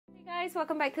guys,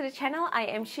 welcome back to the channel. I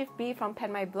am SHIVB from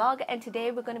Pen My Blog, and today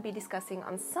we're going to be discussing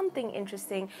on something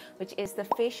interesting, which is the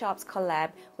Face Shop's collab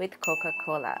with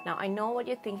Coca-Cola. Now I know what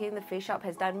you're thinking, the Face Shop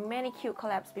has done many cute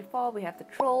collabs before. We have the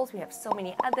Trolls, we have so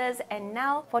many others, and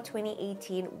now for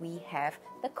 2018 we have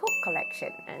the Coke collection.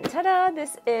 And ta-da!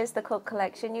 This is the Coke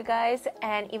collection, you guys,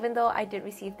 and even though I did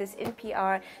receive this in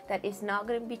PR, that is not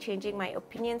going to be changing my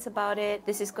opinions about it.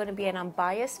 This is going to be an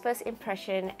unbiased first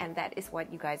impression, and that is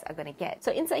what you guys are going to get.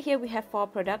 So inside here we have 4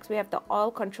 products. We have the oil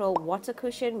control water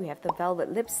cushion, we have the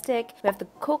velvet lipstick, we have the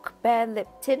Coke Bare Lip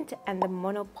Tint, and the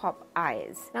Mono Pop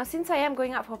Eyes. Now since I am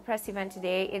going out for a press event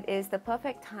today, it is the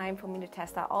perfect time for me to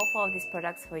test out all 4 of these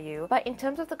products for you. But in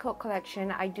terms of the Coke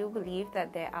collection, I do believe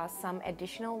that there are some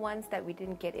additional ones that we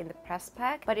didn't get in the press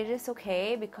pack, but it is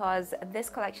okay because this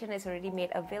collection is already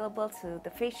made available to the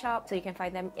Face Shop, so you can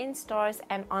find them in stores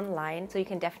and online, so you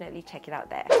can definitely check it out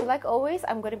there. So like always,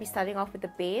 I'm going to be starting off with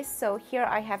the base. So here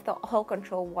I have the Oil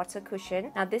Control Water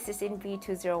Cushion. Now this is in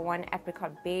V201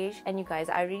 Apricot Beige, and you guys,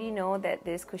 I already know that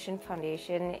this cushion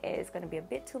foundation is going to be a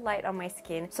bit too light on my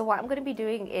skin, so what I'm going to be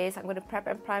doing is I'm going to prep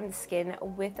and prime the skin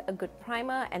with a good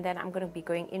primer, and then I'm going to be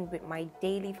going in with my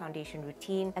daily foundation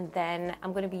routine, and then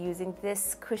I'm going to be using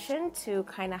this cushion to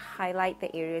kind of highlight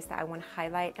the areas that I want to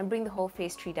highlight and bring the whole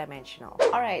face 3-dimensional.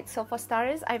 Alright, so for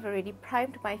starters, I've already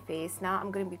primed my face. Now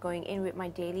I'm going to be going in with my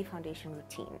daily foundation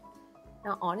routine.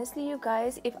 Now honestly, you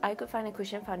guys, if I could find a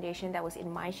cushion foundation that was in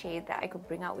my shade that I could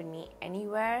bring out with me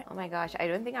anywhere, oh my gosh, I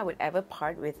don't think I would ever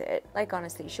part with it. Like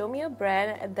honestly, show me a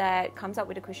brand that comes out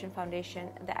with a cushion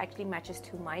foundation that actually matches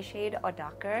to my shade or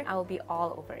darker, I will be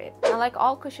all over it. Now like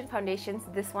all cushion foundations,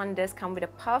 this one does come with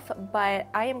a puff, but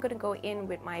I am going to go in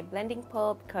with my blending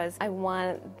pearl because I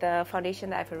want the foundation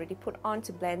that I've already put on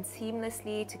to blend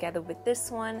seamlessly together with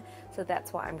this one, so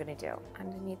that's what I'm going to do.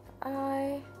 Underneath the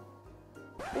eye.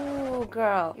 Ooh,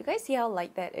 girl. You guys see how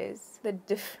light that is? The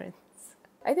difference.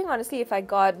 I think honestly, if I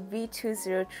got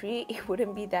V203, it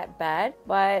wouldn't be that bad,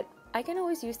 but I can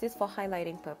always use this for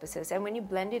highlighting purposes. And when you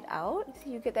blend it out,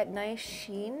 you get that nice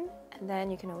sheen, and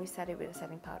then you can always set it with a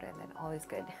setting powder, and then all is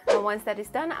good. So once that is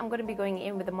done, I'm going to be going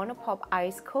in with the Mono Pop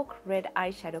Eyes Coke Red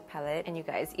Eyeshadow Palette. And you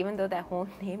guys, even though that whole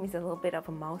name is a little bit of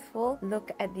a mouthful,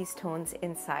 look at these tones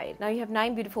inside. Now you have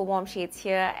 9 beautiful warm shades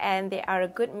here, and they are a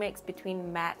good mix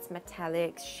between mattes,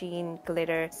 metallics, sheen,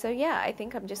 glitter. So yeah, I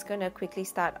think I'm just going to quickly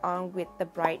start on with the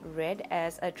bright red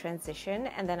as a transition,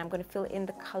 and then I'm going to fill in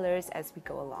the colors as we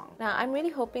go along. Now I'm really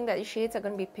hoping that the shades are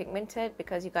going to be pigmented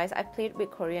because you guys, I've played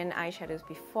with Korean eyeshadows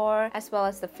before, as well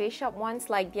as the Face Shop ones.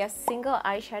 Like their single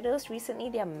eyeshadows recently,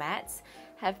 their mattes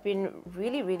have been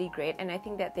really great, and I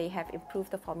think that they have improved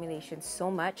the formulation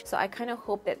so much. So I kind of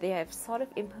hope that they have sort of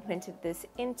implemented this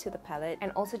into the palette.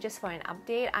 And also, just for an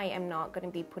update, I am not going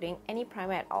to be putting any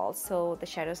primer at all, so the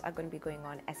shadows are going to be going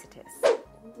on as it is.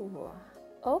 Ooh,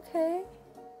 okay.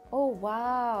 Oh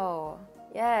wow,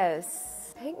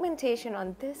 yes. Pigmentation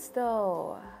on this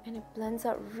though, and it blends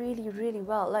out really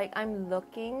well. Like I'm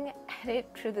looking at it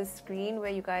through the screen where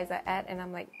you guys are at, and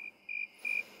I'm like,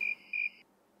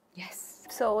 yes.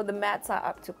 So the mattes are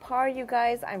up to par, you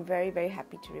guys. I'm very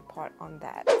happy to report on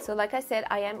that. So like I said,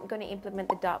 I am going to implement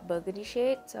the dark burgundy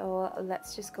shade, so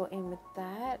let's just go in with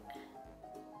that.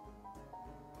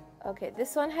 Okay,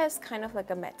 this one has kind of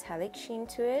like a metallic sheen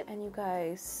to it, and you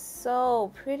guys,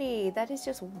 so pretty. That is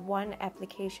just one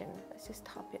application. Let's just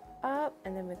top it up,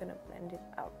 and then we're gonna blend it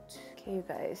out. Okay, you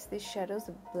guys, these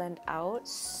shadows blend out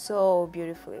so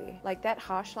beautifully. Like that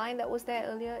harsh line that was there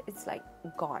earlier, it's like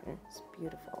gone. It's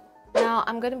beautiful. Now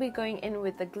I'm going to be going in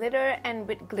with the glitter, and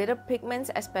with glitter pigments,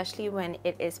 especially when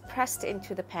it is pressed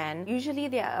into the pan, usually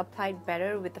they are applied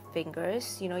better with the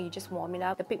fingers. You know, you just warm it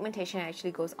up, the pigmentation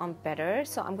actually goes on better.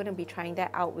 So I'm going to be trying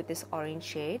that out with this orange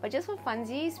shade. But just for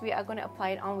funsies, we are going to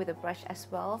apply it on with a brush as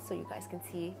well, so you guys can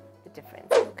see the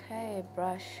difference. Okay,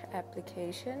 brush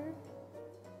application.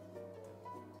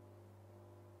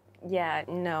 Yeah,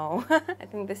 no. I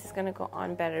think this is going to go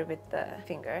on better with the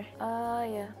finger.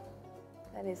 Yeah.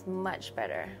 That is much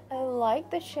better. I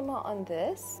like the shimmer on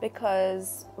this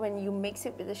because when you mix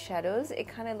it with the shadows, it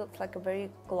kind of looks like a very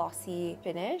glossy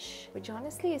finish, which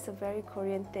honestly is a very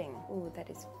Korean thing. Ooh, that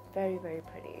is very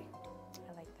pretty.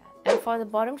 I like that. And for the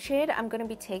bottom shade, I'm going to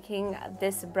be taking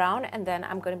this brown, and then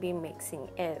I'm going to be mixing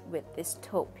it with this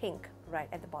taupe pink right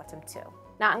at the bottom too.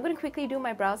 Now I'm going to quickly do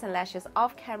my brows and lashes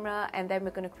off camera, and then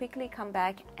we're going to quickly come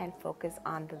back and focus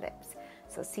on the lips.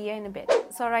 So see you in a bit.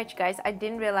 So alright you guys, I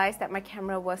didn't realize that my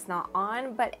camera was not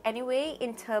on, but anyway,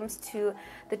 in terms to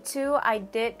the two, I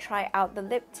did try out the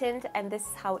lip tint, and this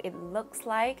is how it looks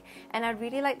like. And I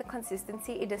really like the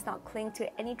consistency. It does not cling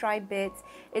to any dry bits.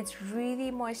 It's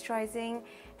really moisturizing,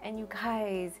 and you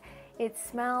guys, It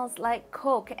smells like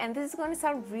Coke, and this is going to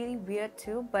sound really weird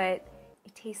too, but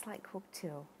it tastes like Coke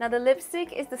too. Now the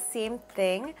lipstick is the same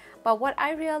thing, but what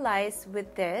I realized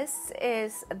with this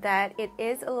is that it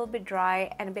is a little bit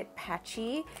dry and a bit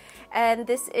patchy, and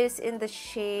this is in the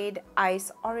shade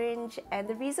Ice Orange, and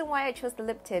the reason why I chose the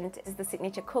lip tint is the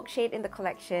signature Coke shade in the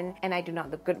collection, and I do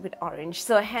not look good with orange,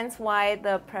 so hence why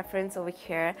the preference over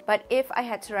here. But if I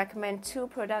had to recommend two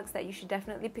products that you should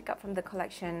definitely pick up from the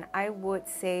collection, I would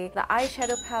say the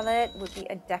eyeshadow palette would be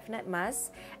a definite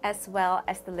must, as well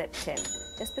as the lip tint,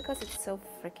 just because it's so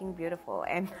freaking beautiful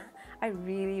and I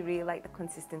really like the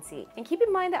consistency. And keep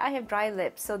in mind that I have dry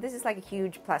lips, so this is like a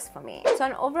huge plus for me. So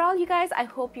on overall, you guys, I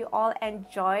hope you all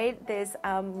enjoyed this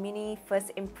mini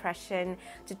first impression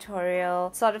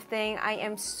tutorial sort of thing. I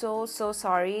am so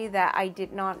sorry that I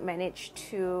did not manage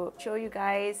to show you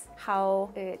guys how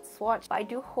it's swatched, but I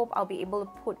do hope I'll be able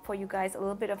to put for you guys a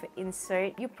little bit of an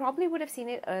insert. You probably would have seen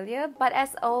it earlier, but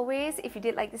as always, if you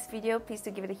did like this video, please do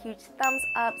give it a huge thumbs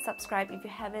up, subscribe if you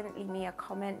haven't, leave me a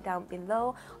comment down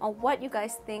below on what you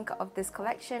guys think of this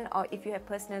collection, or if you have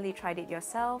personally tried it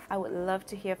yourself. I would love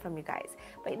to hear from you guys.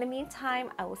 But in the meantime,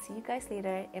 I will see you guys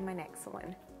later in my next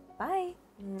one. Bye!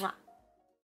 Mwah.